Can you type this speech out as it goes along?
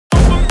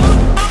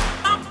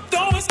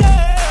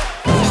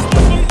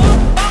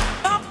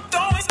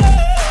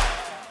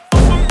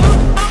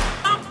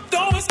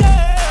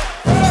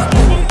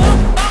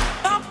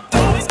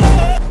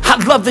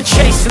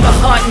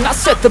sudden. I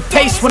set the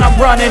pace when I'm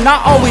running,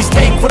 I always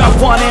take what I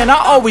want and I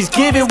always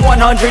give it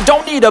 100.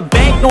 Don't need a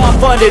bank, no I'm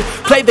funded.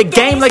 Play the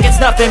game like it's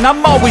nothing,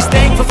 I'm always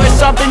thankful for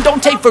something.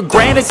 Don't take for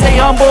granted, stay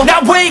humble.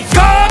 Now wake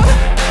up!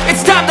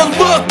 It's time to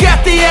look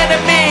at the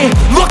enemy.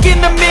 Look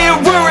in the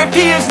mirror if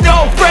he is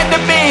no friend to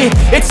me.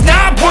 It's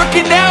not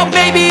working out,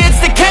 maybe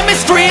it's the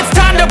chemistry. It's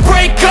time to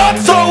break up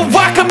so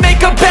I can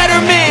make a better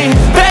me.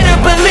 Better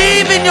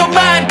believe in your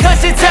mind,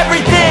 cause it's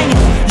everything.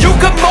 You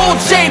can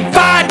mold, shape,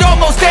 find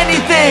almost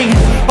anything.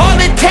 All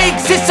it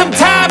takes is some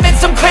time and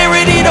some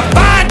clarity to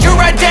find your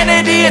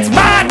identity. It's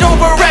mind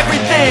over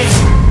everything.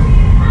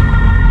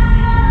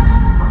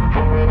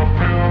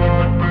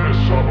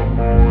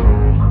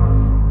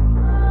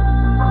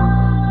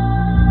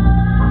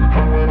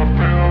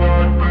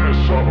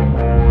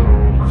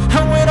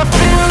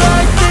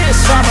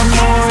 I'm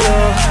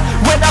immortal.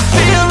 When I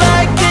feel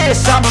like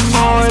this, I'm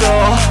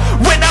immortal.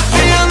 When I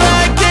feel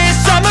like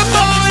this, I'm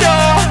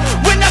immortal.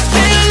 When I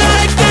feel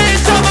like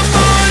this, I'm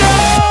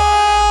immortal.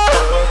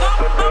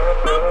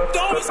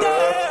 Don't be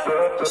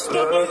scared. Just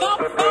open up.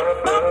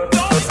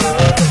 Don't be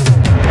scared.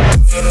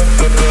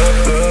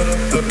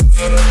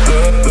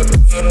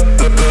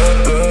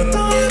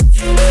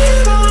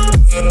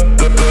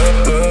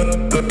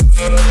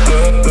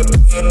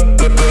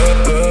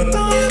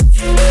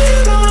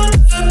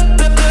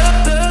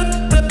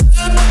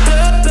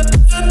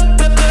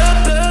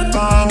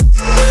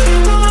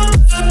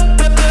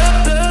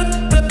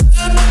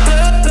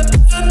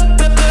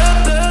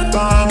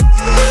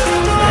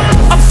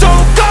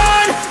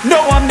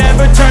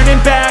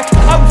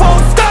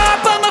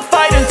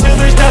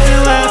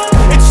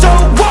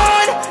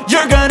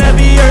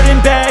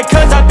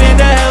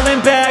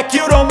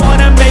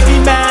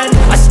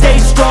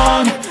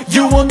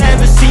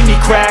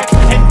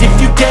 And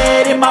if you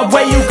get in my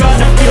way, you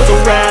gonna feel the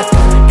wrath.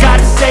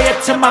 Gotta say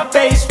it to my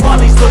face while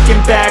he's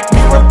looking back.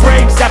 Mirror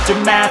breaks after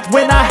math.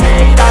 When I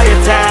hate, I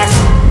attack.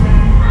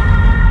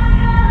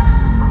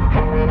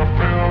 When I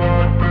feel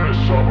like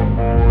this, I'm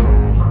immortal.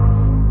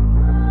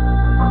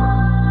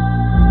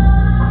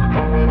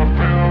 When I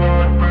feel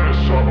like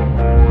this, I'm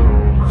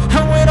immortal.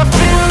 When I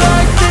feel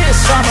like this,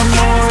 I'm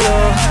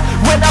immortal.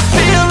 When I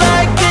feel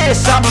like this,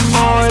 I'm immortal.